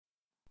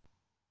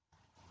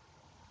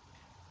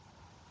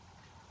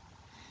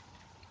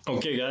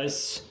Okay,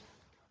 guys,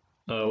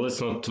 let's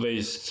not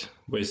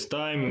waste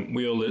time.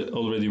 We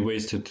already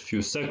wasted a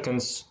few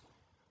seconds.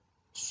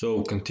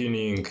 So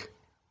continuing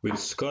with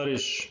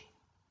Scottish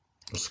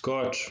or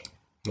Scotch,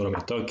 what am I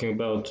talking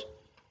about?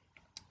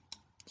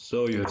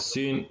 So you have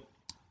seen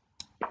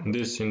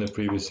this in the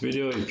previous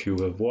video if you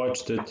have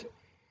watched it.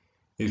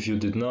 If you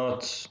did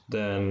not,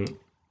 then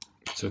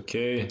it's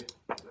okay.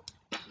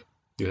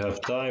 You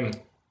have time.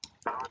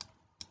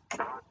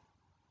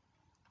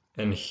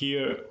 And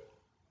here,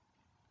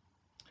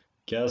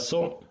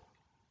 castle.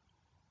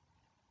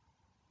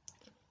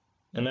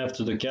 And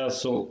after the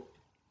castle,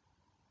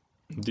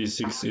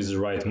 d6 is the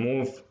right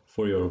move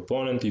for your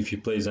opponent. If he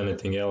plays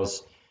anything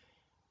else,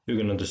 you're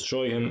gonna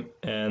destroy him.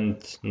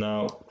 And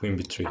now queen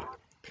b3.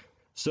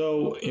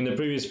 So in the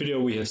previous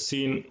video we have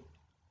seen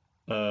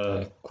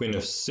queen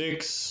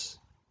f6,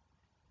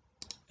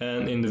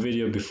 and in the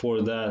video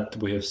before that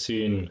we have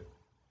seen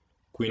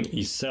queen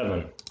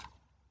e7.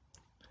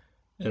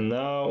 And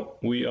now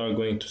we are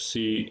going to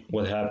see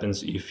what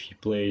happens if he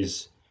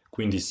plays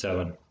queen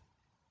d7.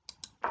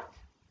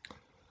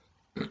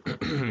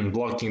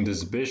 Blocking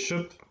this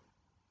bishop,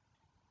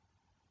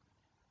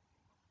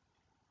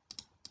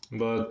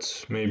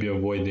 but maybe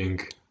avoiding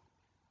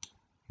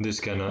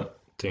this kind of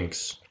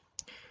things.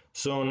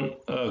 So on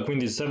queen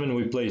d7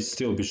 we play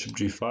still bishop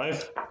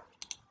g5,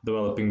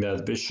 developing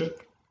that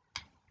bishop,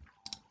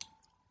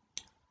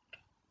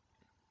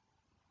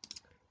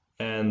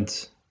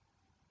 and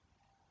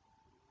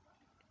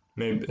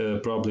maybe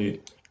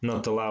probably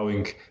not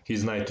allowing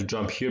his knight to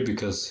jump here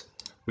because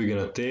we're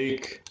gonna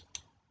take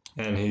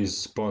and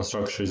his pawn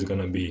structure is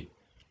gonna be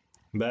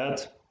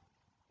bad.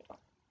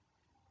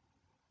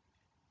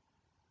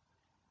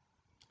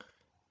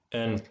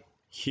 And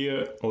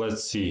here,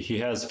 let's see, he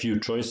has few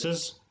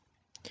choices.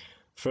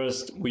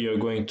 First, we are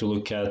going to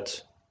look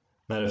at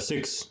knight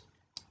f6.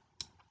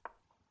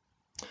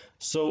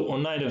 So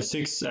on knight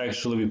f6,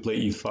 actually we play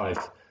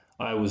e5.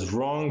 I was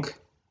wrong.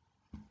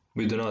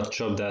 We do not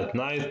chop that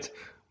knight.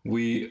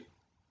 We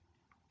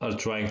are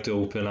trying to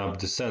open up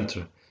the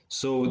center.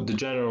 So the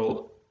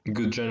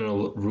good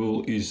general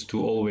rule is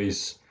to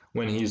always,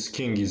 when his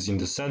king is in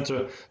the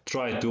center,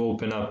 try to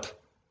open up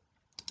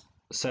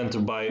center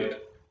by,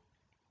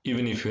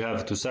 even if you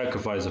have to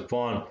sacrifice a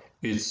pawn,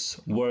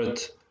 it's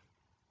worth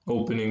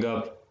opening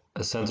up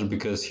a center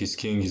because his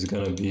king is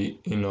gonna be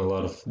in a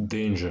lot of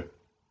danger.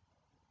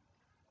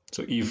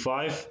 So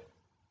e5,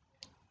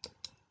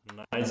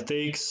 knight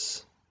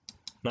takes,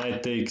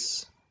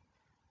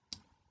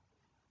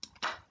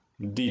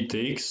 d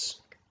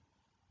takes,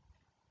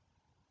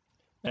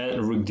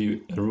 and rook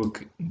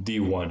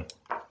d1,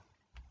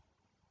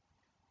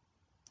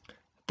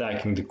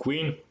 attacking the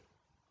queen.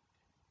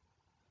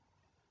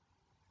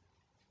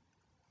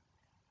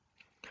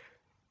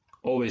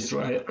 Always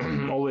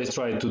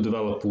try to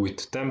develop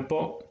with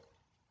tempo.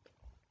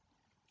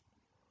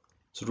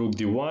 So rook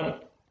d1.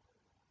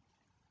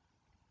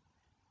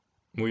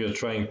 We are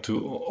trying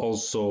to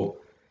also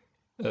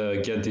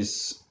get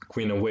this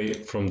queen away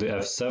from the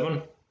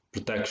f7,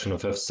 protection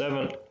of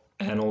f7,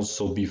 and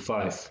also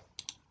b5.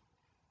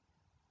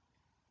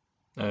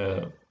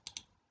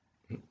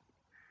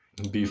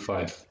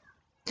 b5,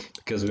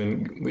 because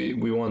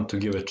we want to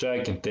give a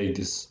check and take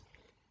this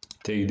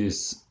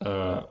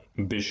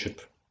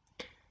bishop.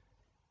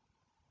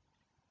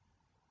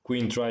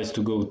 Queen tries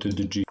to go to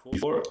the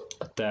g4,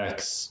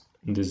 attacks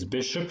this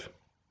bishop.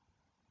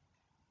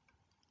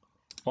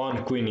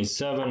 On queen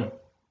e7,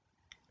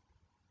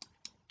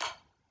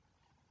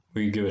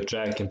 we give a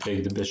check and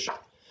take the bishop.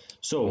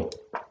 So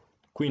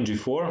queen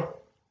g4,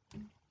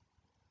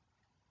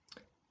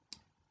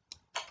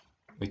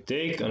 we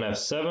take on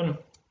f7,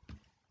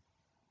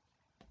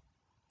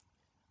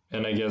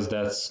 and I guess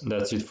that's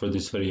it for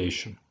this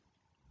variation,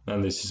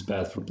 and this is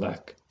bad for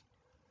black.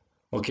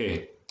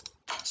 Okay,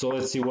 so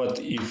let's see what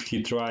if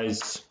he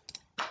tries,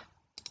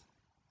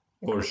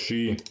 or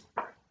she,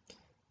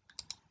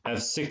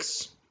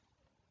 f6.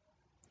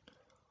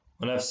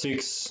 On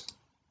f6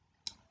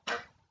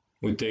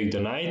 we take the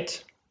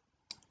knight,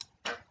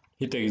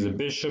 he takes the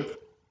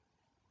bishop,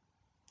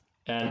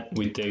 and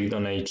we take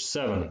on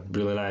h7.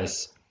 Really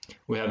nice.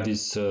 We have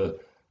these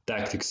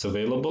tactics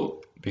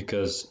available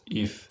because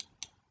if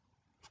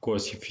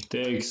he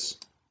takes,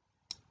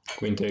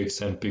 queen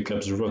takes and pick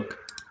up the rook.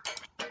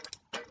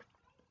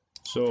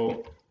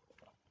 So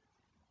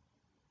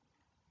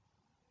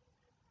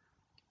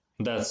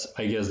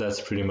I guess that's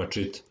pretty much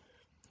it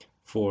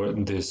for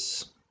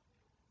this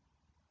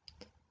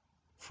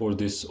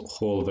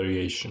whole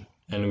variation,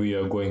 and we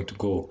are going to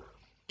go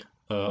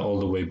all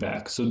the way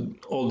back. So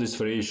all these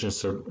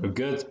variations are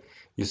good.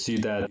 You see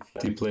that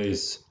he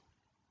plays,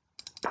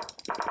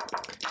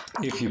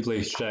 if he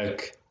plays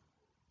check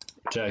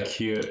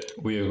here,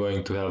 we are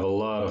going to have a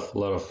lot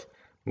of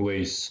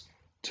ways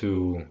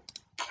to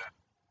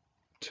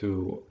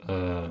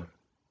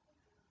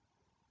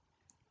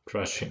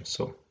crush him.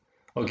 So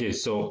okay,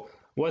 so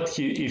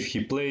if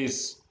he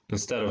plays,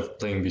 instead of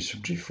playing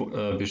bishop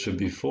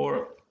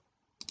b4,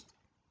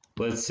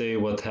 let's say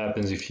what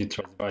happens if he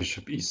tries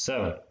bishop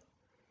e7.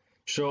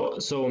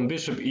 So on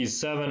bishop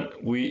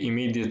e7, we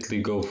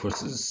immediately go for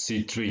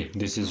c3.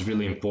 This is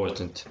really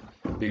important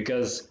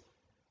because,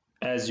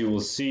 as you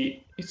will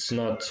see, it's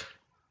not.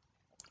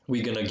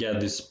 We're gonna get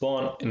this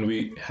pawn, and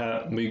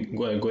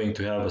we're going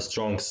to have a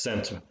strong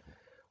center.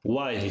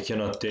 Why he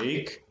cannot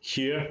take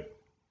here?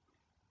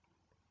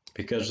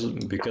 Because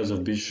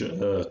of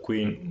bishop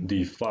queen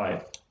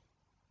d5,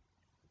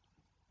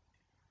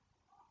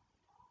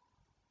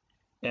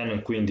 and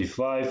on queen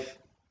d5,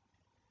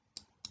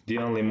 the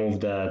only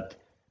move that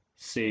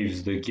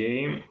saves the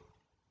game,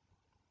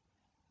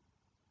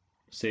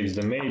 saves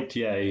the mate.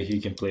 Yeah, he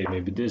can play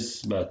maybe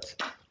this,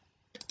 but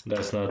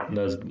that's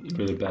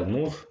really bad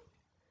move.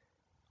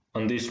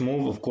 On this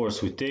move, of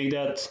course, we take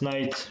that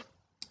knight.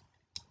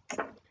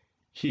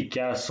 He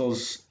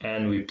castles,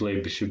 and we play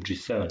bishop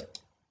g7.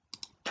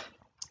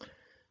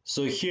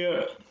 So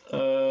here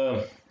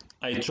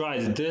I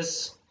tried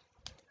this,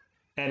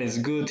 and it's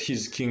good.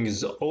 His king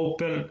is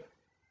open,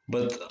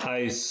 but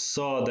I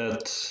saw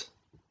that.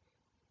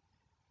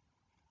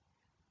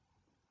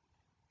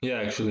 Yeah,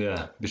 actually,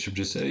 yeah, bishop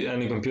g7.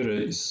 Any computer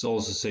is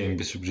also saying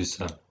bishop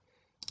g7.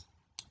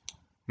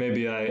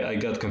 Maybe I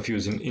got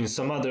confused. In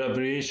some other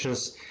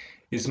variations,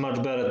 it's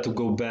much better to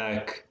go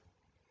back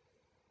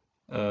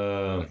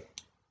to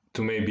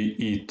maybe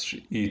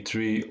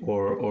e3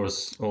 or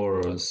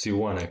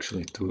c1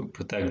 actually to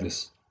protect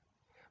this.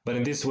 But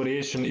in this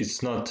variation,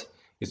 it's not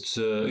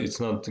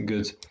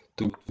good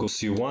to go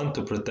c1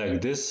 to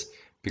protect this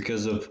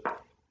because of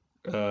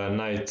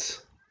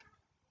knight.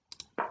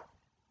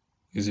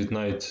 Is it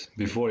knight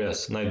before?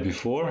 Yes, knight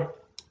before.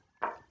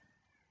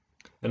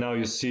 And now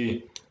you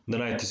see the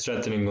knight is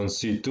threatening on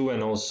c2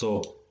 and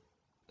also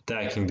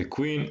attacking the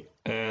queen,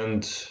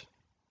 and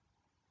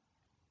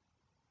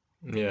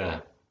yeah,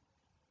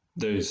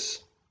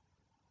 there's,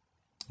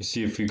 you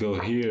see, if we go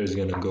here, it's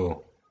gonna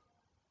go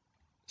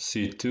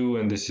c2,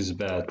 and this is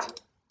bad.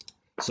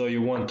 So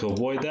you want to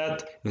avoid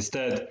that.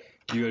 Instead,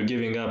 you are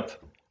giving up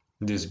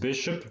this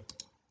bishop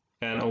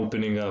and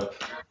opening up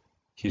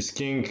his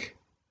king,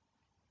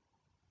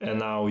 and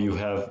now you're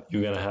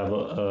gonna have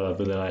a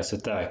really nice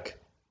attack.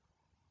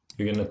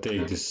 You're gonna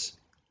take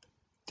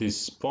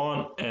this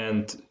pawn,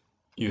 and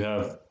you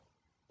have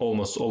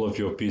almost all of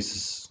your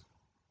pieces,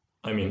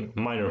 I mean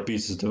minor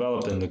pieces,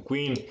 developed, and the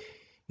queen.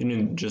 You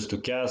need just to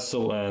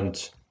castle,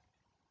 and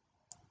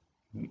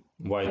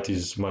white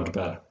is much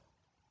better.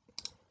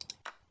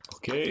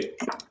 Okay,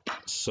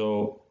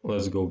 so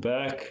let's go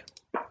back,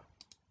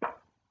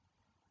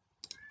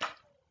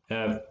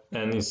 and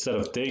instead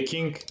of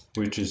taking,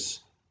 which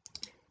is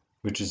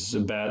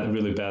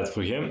really bad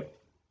for him,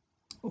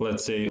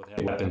 let's say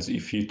what happens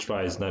if he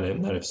tries knight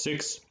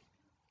f6.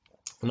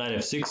 Knight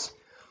f6,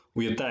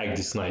 we attack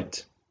this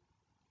knight.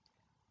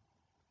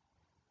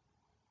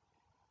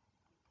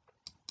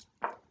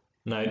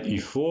 Knight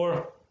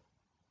e4,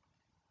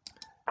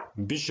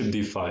 bishop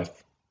d5,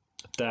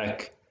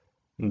 attack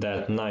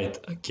that knight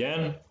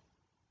again,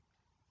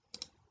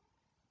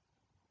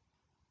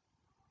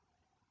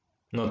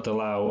 not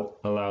allow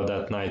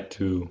that knight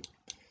to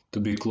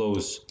be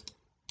close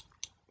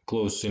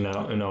in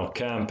our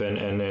camp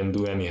and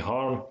do any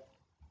harm.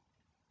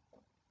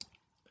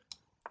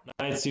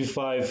 Knight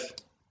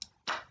c5,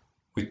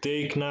 we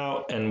take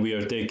now, and we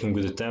are taking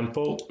with the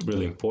tempo,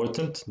 really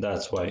important,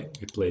 that's why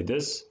we play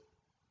this.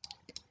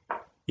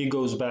 He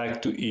goes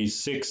back to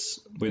e6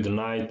 with the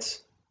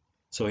knight,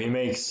 so he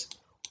makes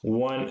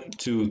 1,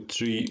 2,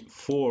 3,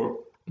 4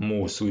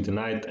 moves with the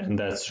knight, and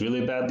that's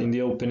really bad in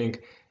the opening,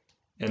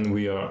 and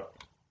we are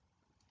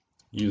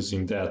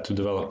using that to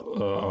develop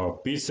our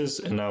pieces.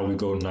 And now we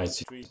go knight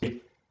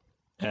c3,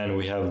 and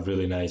we have a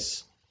really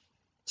nice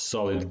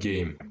solid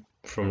game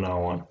from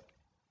now on.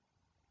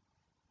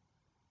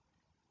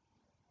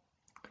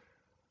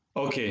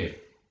 Okay,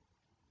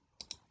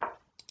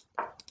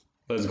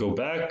 let's go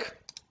back.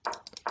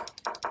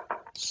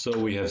 So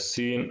we have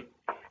seen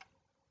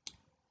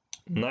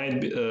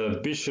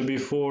bishop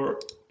b4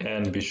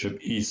 and bishop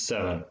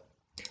e7.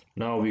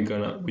 Now we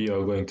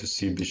are going to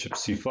see bishop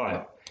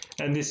c5,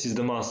 and this is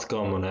the most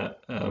common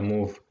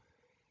move.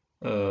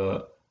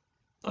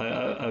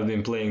 I've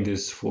been playing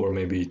this for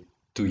maybe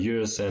 2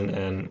 years,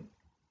 and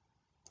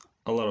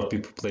a lot of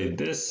people play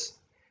this.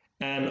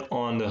 And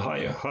on the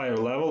higher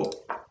level,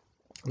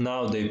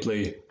 now they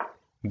play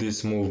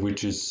this move,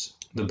 which is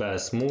the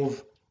best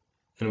move,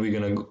 and we're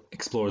gonna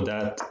explore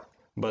that.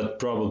 But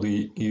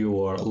probably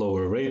you are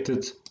lower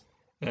rated,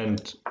 and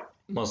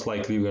most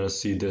likely you're gonna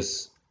see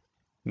this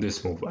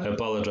move. I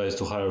apologize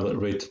to higher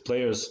rated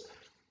players.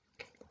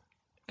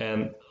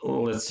 And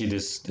let's see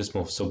this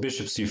move. So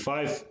bishop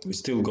c5, we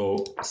still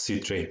go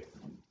c3,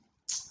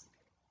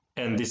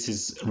 and this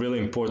is a really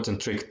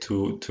important trick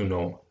to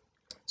know.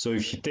 So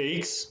if he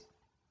takes,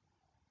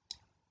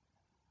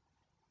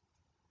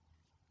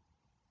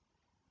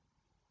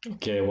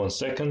 okay, 1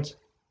 second.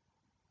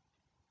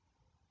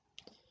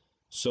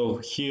 So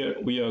here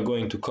we are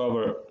going to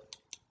cover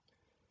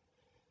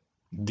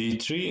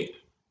d3,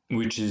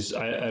 which is,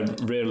 I've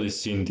rarely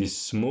seen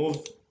this move,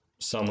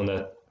 someone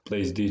that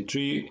plays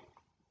d3.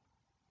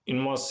 In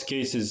most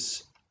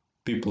cases,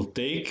 people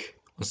take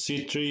on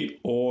c3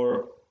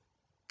 or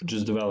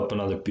just develop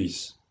another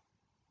piece.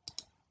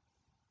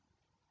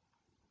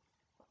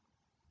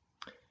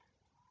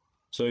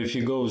 So if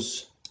he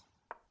goes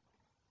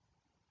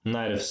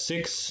knight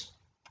f6,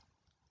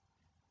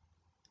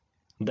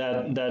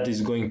 that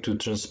is going to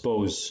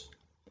transpose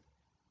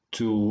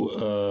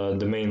to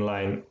the main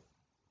line,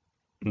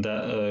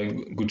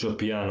 that good job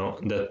piano,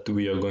 that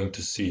we are going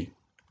to see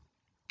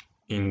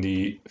in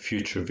the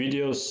future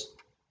videos.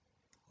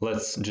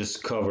 Let's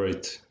just cover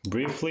it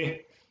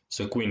briefly.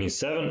 So queen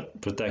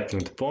e7, protecting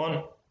the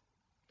pawn,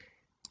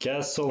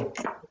 castle,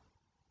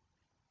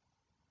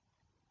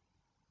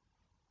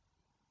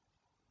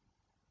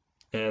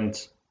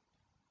 and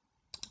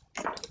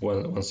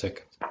one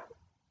second.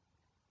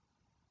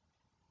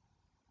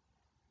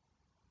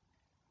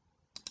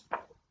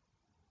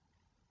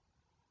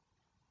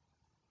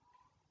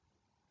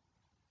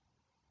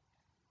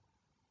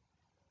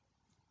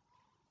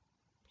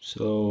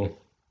 So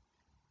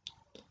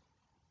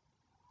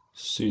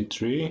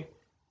c3,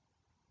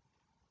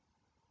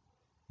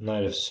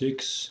 knight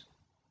f6,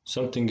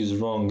 something is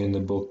wrong in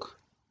the book,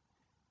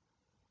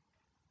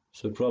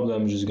 so probably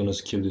I'm just gonna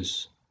skip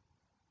this.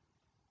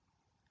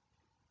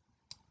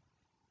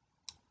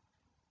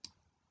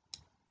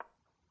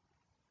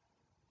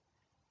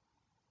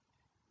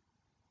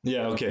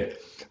 Yeah, okay.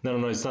 No,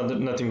 it's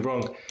nothing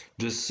wrong.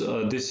 Just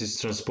this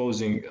is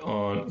transposing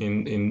on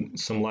in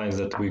some lines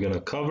that we're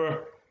gonna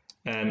cover.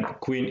 And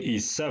queen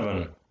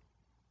e7.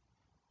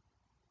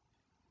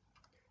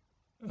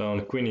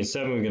 On queen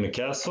e7, we're gonna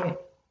castle.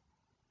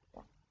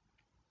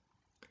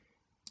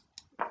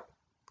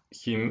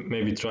 He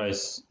maybe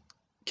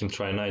can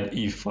try knight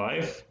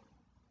e5.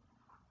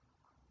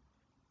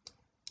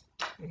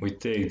 We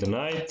take the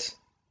knight.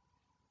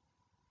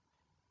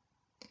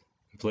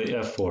 Play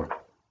f4.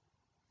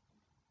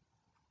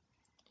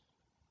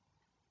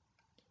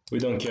 We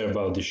don't care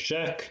about this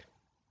check.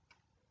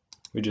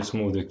 We just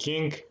move the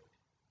king.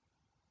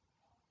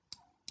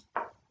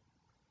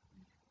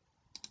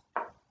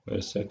 Wait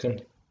a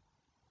second.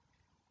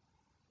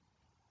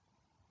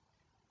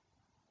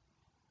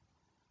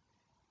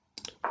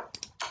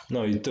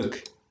 No, you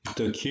took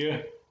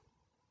here.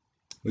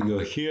 We go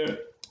here.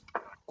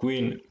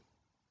 Queen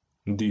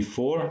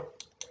d4,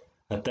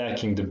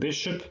 attacking the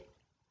bishop,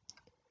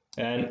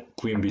 and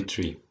queen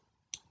b3,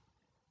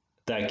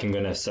 attacking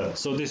on f7.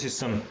 So this is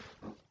some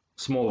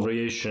small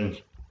variation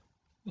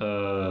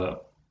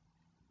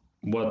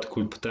what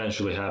could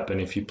potentially happen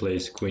if he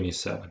plays queen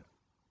e7.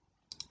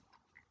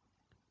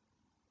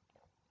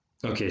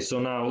 Okay, so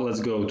now let's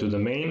go to the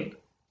main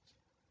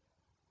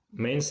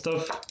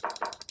stuff.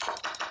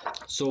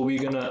 So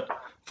we're gonna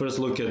first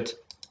look at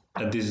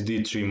these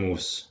d3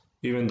 moves,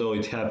 even though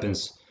it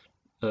happens,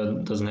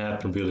 doesn't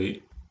happen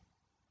really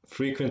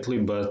frequently,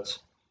 but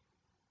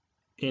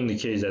in the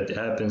case that it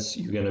happens,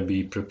 you're gonna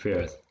be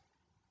prepared.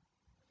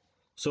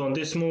 So on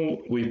this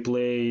move, we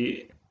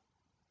play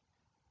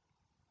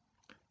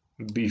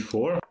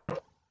b4,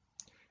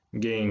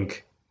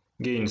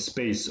 gain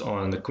space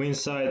on the queen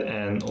side,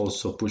 and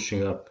also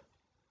pushing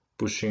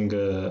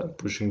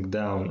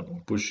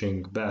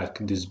back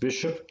this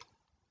bishop.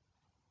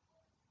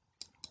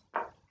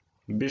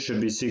 Bishop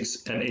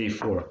b6 and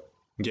a4,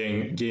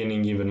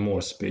 gaining even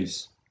more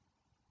space.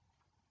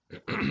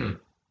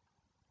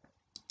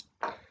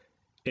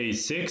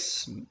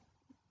 a6,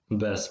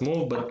 best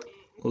move, but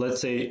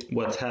let's say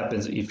what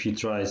happens if he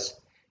tries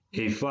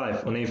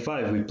a5. On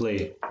a5 we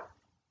play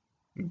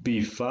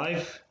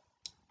b5,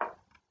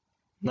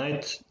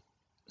 knight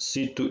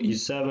c2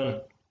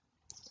 e7,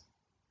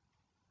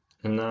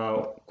 and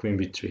now queen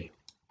b3.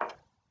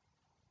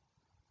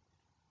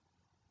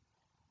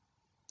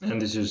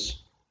 And this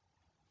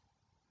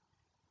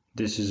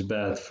is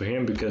bad for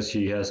him because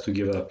he has to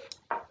give up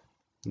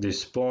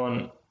this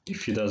pawn.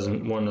 If he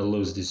doesn't want to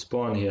lose this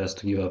pawn, he has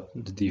to give up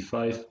the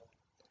d5,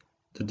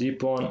 the d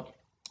pawn.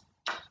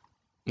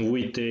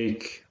 We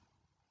take,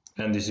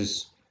 and this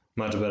is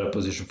much better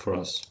position for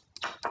us.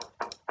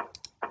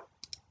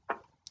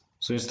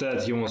 So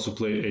instead he wants to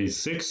play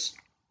a6,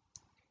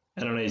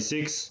 and on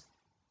a6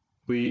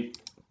 we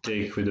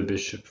take with the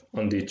bishop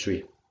on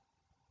d3.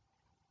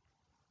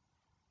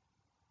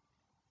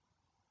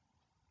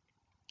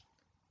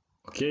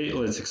 Okay,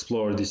 let's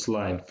explore this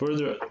line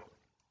further.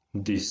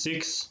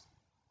 d6,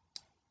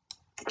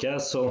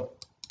 castle,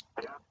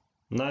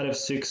 knight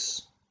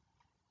f6,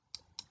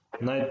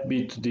 knight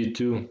b to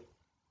d2,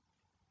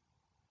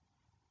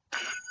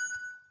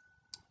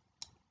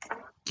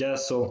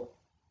 castle,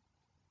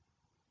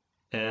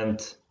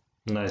 and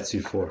knight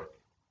c4.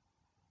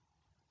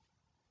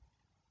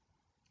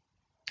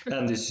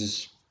 And this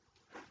is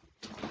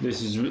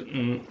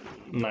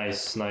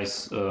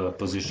nice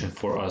position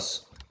for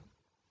us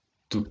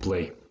to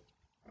play.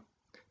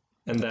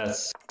 And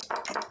that's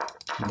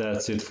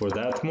it for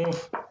that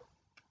move.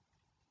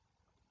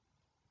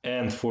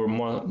 And for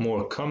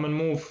more common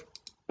move,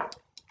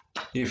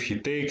 if he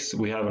takes,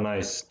 we have a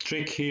nice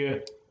trick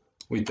here.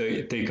 We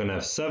take on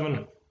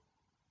f7.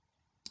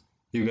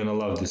 You're gonna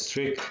love this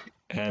trick,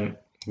 and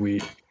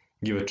we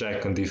give a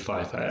check on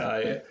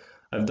d5.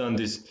 I've done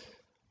this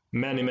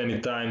many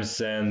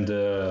times, and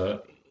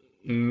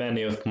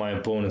many of my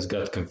opponents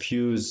got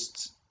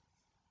confused,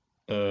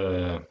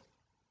 and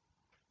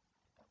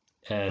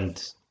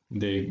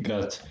they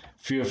got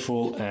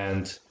fearful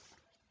and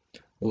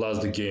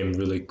lost the game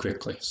really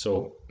quickly.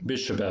 So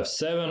bishop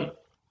f7,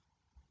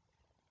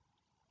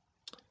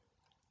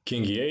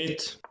 king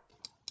e8.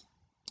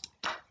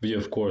 We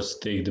of course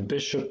take the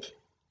bishop.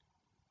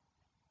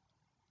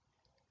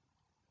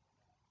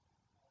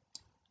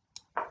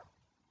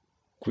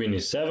 Queen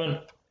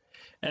e7,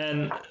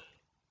 and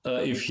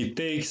if he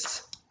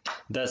takes,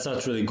 that's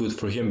not really good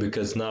for him,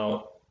 because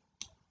now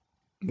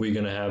we're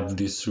gonna have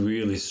this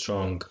really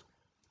strong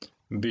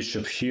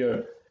bishop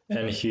here,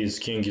 and his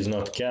king is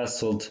not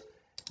castled,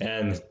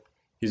 and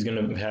he's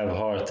gonna have a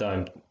hard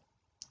time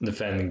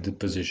defending the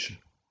position.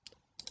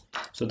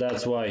 So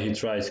that's why he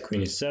tries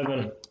queen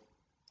e7.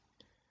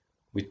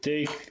 We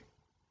take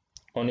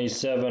on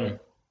e7,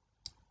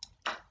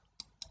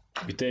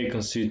 we take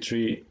on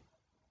c3,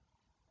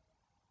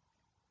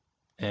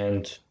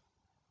 and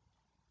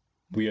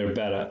we are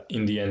better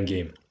in the end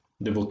game.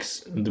 The book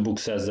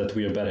says that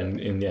we are better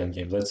in the end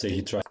game. Let's say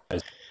he tries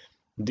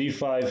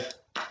d5,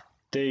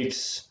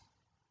 takes,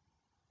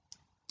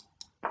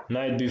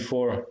 knight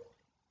b4,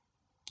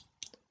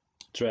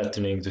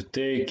 threatening to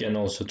take, and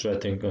also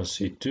threatening on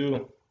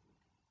c2,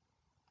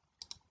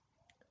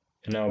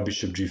 and now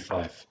bishop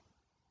g5.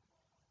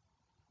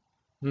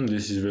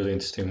 This is really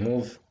interesting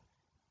move.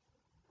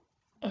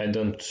 I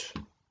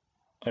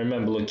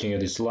remember looking at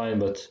this line,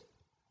 but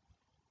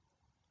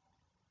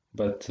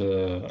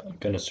I'm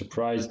kind of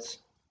surprised.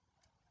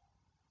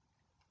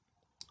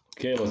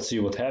 Okay, let's see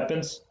what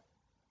happens.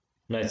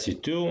 Knight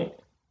c2.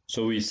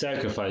 So we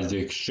sacrifice the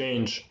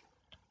exchange,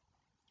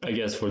 I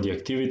guess, for the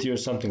activity or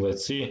something.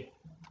 Let's see.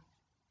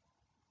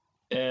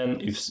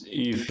 And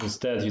if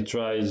instead he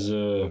tries,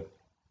 if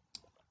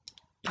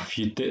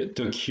he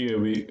took here,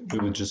 we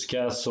would just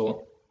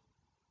castle.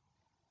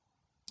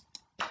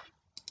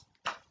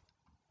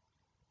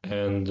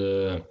 And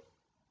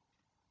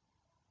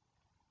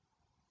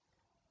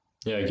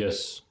yeah, I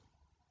guess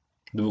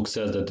the book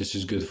says that this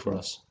is good for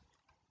us.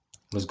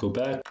 Let's go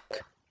back.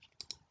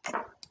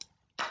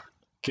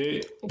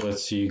 Okay,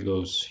 let's see, it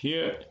goes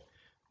here.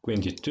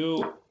 Queen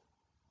d2,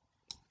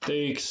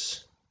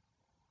 takes,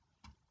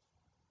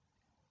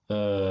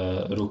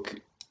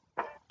 rook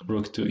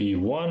to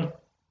e1,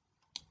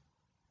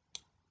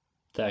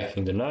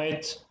 attacking the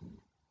knight,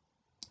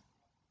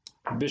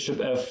 bishop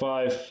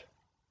f5,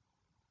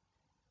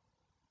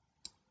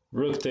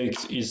 rook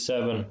takes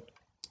e7,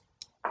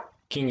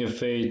 king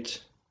f8,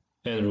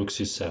 and rook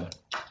c7.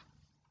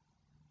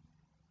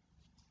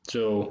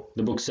 So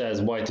the book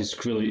says white is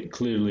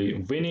clearly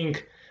winning.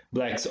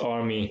 Black's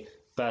army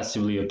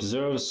passively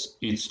observes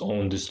its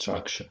own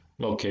destruction.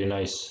 Okay,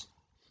 nice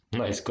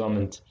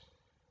comment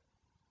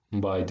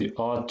by the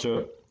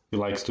author. He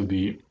likes to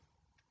be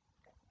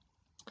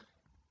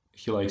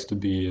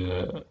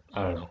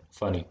I don't know,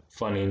 funny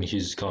in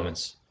his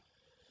comments.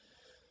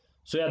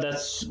 So yeah,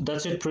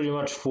 that's it pretty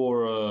much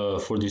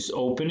for this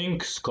opening,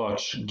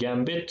 Scotch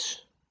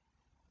Gambit.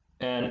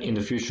 And in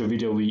the future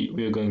video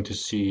we are going to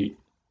see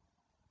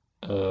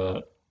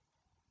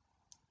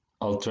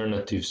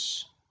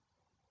alternatives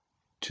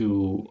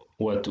to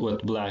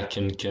what black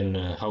can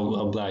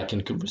how black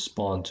can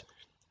respond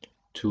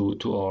to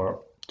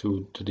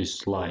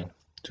this line,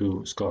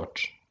 to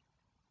Scotch.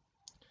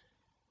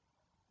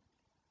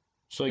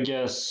 So I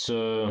guess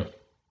there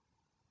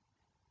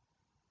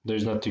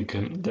is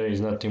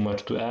nothing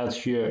much to add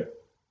here.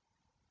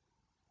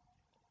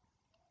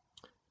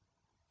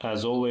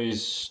 As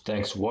always,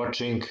 thanks for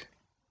watching,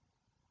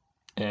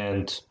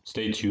 and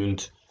stay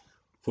tuned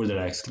for the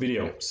next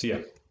video. See ya.